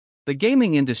The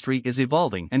gaming industry is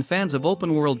evolving, and fans of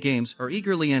open-world games are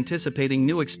eagerly anticipating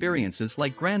new experiences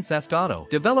like Grand Theft Auto.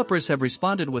 Developers have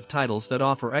responded with titles that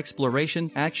offer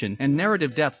exploration, action, and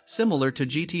narrative depth similar to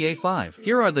GTA 5.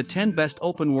 Here are the 10 best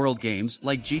open-world games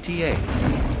like GTA.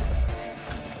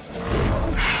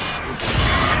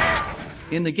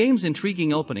 In the game's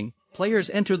intriguing opening, players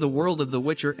enter the world of The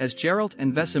Witcher as Geralt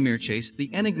and Vesemir chase the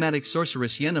enigmatic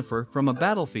sorceress Yennefer from a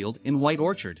battlefield in White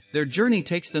Orchard. Their journey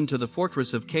takes them to the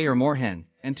fortress of Kaer Morhen,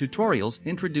 and tutorials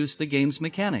introduce the game's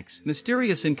mechanics.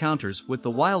 Mysterious encounters with the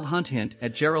Wild Hunt hint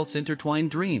at Geralt's intertwined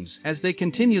dreams. As they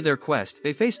continue their quest,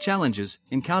 they face challenges,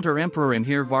 encounter Emperor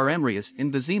Emhyr Varemrius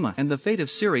in Vizima, and the fate of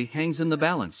Ciri hangs in the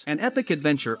balance. An epic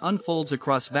adventure unfolds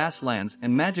across vast lands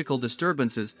and magical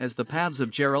disturbances as the paths of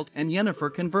Geralt and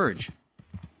Yennefer converge.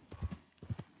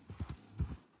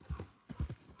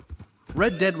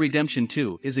 Red Dead Redemption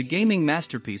 2 is a gaming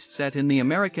masterpiece set in the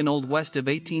American Old West of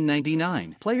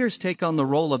 1899. Players take on the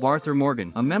role of Arthur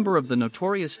Morgan, a member of the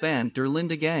notorious Van der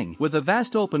Linde gang. With a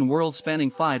vast open world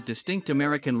spanning 5 distinct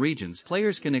American regions,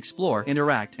 players can explore,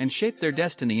 interact, and shape their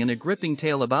destiny in a gripping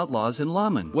tale of outlaws and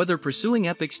lawmen. Whether pursuing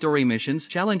epic story missions,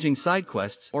 challenging side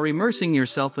quests, or immersing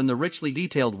yourself in the richly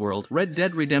detailed world, Red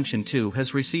Dead Redemption 2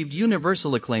 has received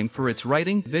universal acclaim for its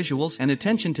writing, visuals, and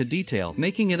attention to detail,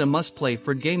 making it a must-play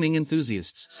for gaming enthusiasts.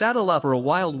 Saddle up for a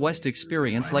Wild West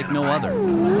experience like no other.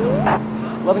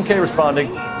 11K responding.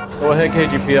 Go ahead,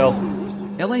 KGPL.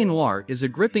 L.A. Noire is a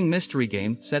gripping mystery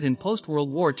game set in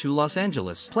post-World War II Los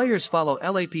Angeles. Players follow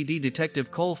LAPD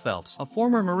detective Cole Phelps, a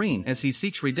former Marine, as he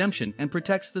seeks redemption and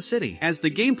protects the city. As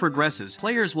the game progresses,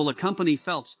 players will accompany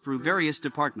Phelps through various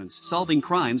departments, solving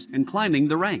crimes and climbing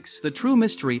the ranks. The true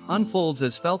mystery unfolds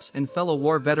as Phelps and fellow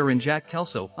war veteran Jack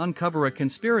Kelso uncover a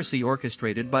conspiracy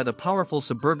orchestrated by the powerful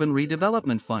Suburban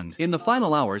Redevelopment Fund. In the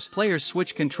final hours, players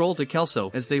switch control to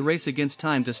Kelso as they race against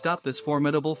time to stop this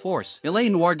formidable force. L.A.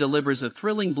 Noire delivers a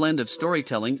thrilling blend of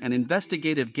storytelling and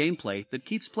investigative gameplay that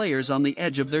keeps players on the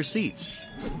edge of their seats.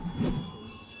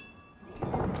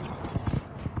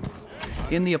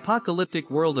 In the apocalyptic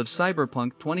world of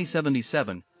Cyberpunk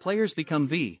 2077, players become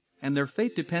V, and their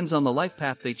fate depends on the life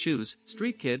path they choose: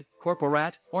 street kid,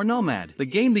 corporat, or nomad. The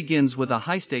game begins with a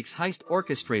high-stakes heist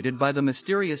orchestrated by the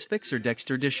mysterious fixer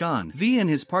Dexter Deshawn. V and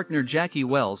his partner Jackie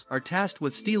Wells are tasked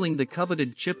with stealing the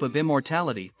coveted chip of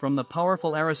immortality from the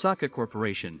powerful Arasaka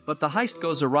Corporation. But the heist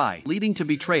goes awry, leading to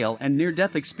betrayal and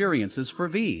near-death experiences for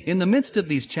V. In the midst of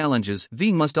these challenges,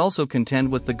 V must also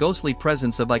contend with the ghostly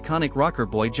presence of iconic rocker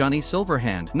boy Johnny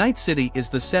Silverhand. Night City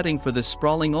is the setting for this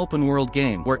sprawling open-world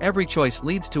game, where every choice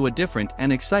leads to a different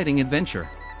and exciting adventure.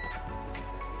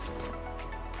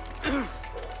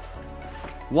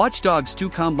 Watch Dogs 2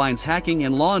 combines hacking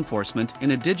and law enforcement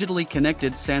in a digitally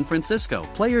connected San Francisco.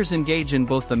 Players engage in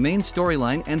both the main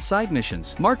storyline and side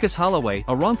missions. Marcus Holloway,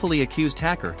 a wrongfully accused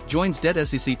hacker, joins Dead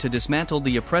SEC to dismantle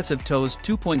the oppressive TOS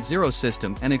 2.0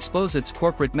 system and expose its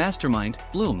corporate mastermind,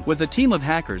 Bloom. With a team of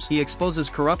hackers, he exposes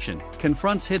corruption,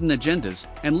 confronts hidden agendas,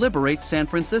 and liberates San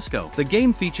Francisco. The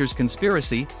game features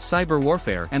conspiracy, cyber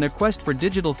warfare, and a quest for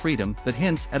digital freedom that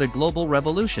hints at a global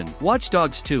revolution. Watch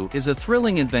Dogs 2 is a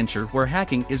thrilling adventure where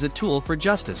hacking is a tool for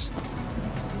justice.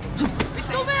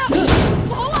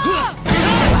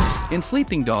 In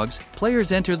Sleeping Dogs,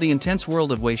 players enter the intense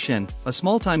world of Wei Shen, a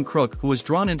small-time crook who is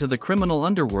drawn into the criminal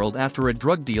underworld after a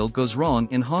drug deal goes wrong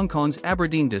in Hong Kong's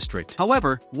Aberdeen district.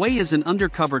 However, Wei is an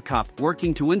undercover cop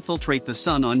working to infiltrate the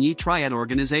Sun On Yee Triad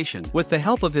organization. With the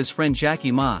help of his friend Jackie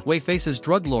Ma, Wei faces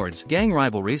drug lords, gang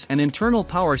rivalries, and internal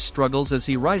power struggles as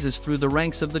he rises through the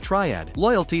ranks of the Triad.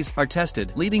 Loyalties are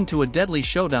tested, leading to a deadly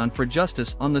showdown for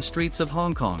justice on the streets of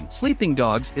Hong Kong. Sleeping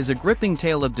Dogs is a gripping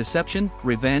tale of deception,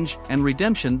 revenge, and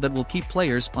redemption that will keep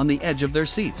players on the edge of their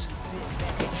seats.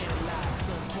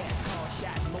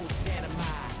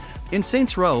 In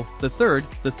Saints Row, the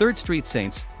Third Street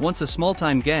Saints, once a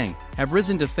small-time gang, have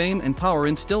risen to fame and power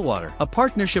in Stillwater. A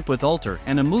partnership with Alter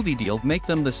and a movie deal make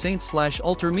them the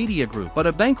Saints/Alter Media Group. But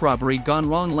a bank robbery gone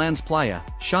wrong lands Playa,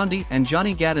 Shondi, and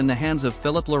Johnny Gat in the hands of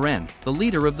Philip Loren, the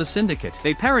leader of the syndicate.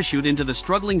 They parachute into the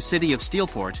struggling city of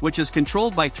Steelport, which is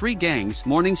controlled by 3 gangs: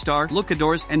 Morningstar,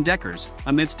 Lucadors, and Deckers.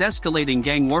 Amidst escalating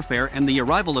gang warfare and the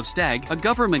arrival of Stag, a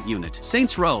government unit,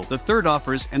 Saints Row, the Third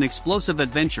offers an explosive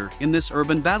adventure in this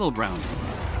urban battleground.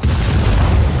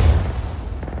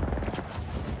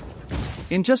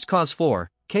 In Just Cause 4,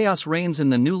 chaos reigns in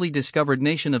the newly discovered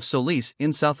nation of Solis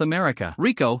in South America.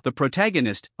 Rico, the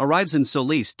protagonist, arrives in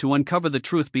Solis to uncover the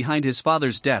truth behind his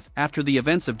father's death after the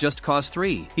events of Just Cause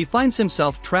 3. He finds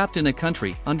himself trapped in a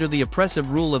country under the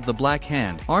oppressive rule of the Black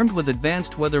Hand, armed with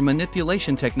advanced weather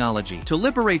manipulation technology. To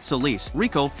liberate Solis,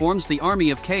 Rico forms the Army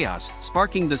of Chaos,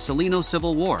 sparking the Salino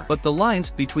Civil War. But the lines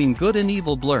between good and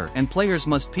evil blur, and players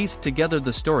must piece together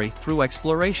the story through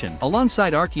exploration.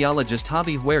 Alongside archaeologist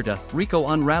Javi Huerta, Rico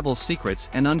unravels secrets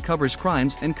and uncovers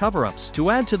crimes and cover-ups.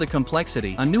 To add to the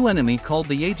complexity, a new enemy called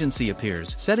the Agency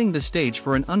appears, setting the stage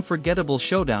for an unforgettable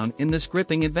showdown in this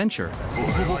gripping adventure.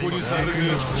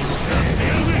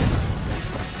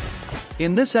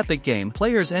 In this epic game,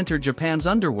 players enter Japan's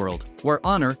underworld, where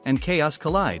honor and chaos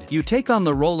collide. You take on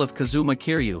the role of Kazuma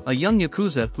Kiryu, a young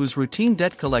yakuza whose routine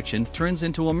debt collection turns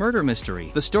into a murder mystery.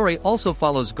 The story also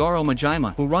follows Garo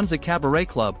Majima, who runs a cabaret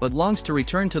club but longs to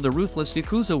return to the ruthless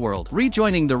yakuza world.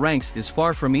 Rejoining the ranks is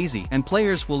far from easy, and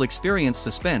players will experience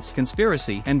suspense,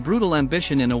 conspiracy, and brutal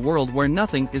ambition in a world where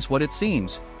nothing is what it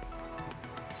seems.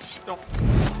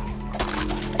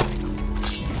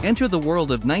 Enter the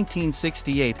world of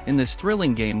 1968 in this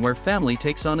thrilling game where family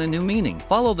takes on a new meaning.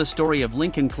 Follow the story of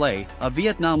Lincoln Clay, a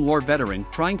Vietnam War veteran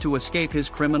trying to escape his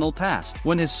criminal past.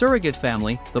 When his surrogate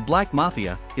family, the Black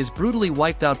Mafia, is brutally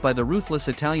wiped out by the ruthless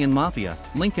Italian Mafia,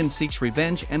 Lincoln seeks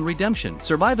revenge and redemption.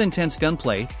 Survive intense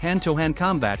gunplay, hand-to-hand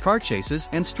combat, car chases,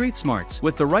 and street smarts.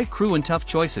 With the right crew and tough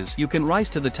choices, you can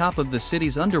rise to the top of the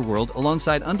city's underworld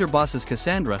alongside underbosses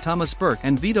Cassandra, Thomas Burke,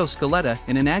 and Vito Scaletta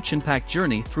in an action-packed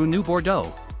journey through New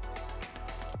Bordeaux.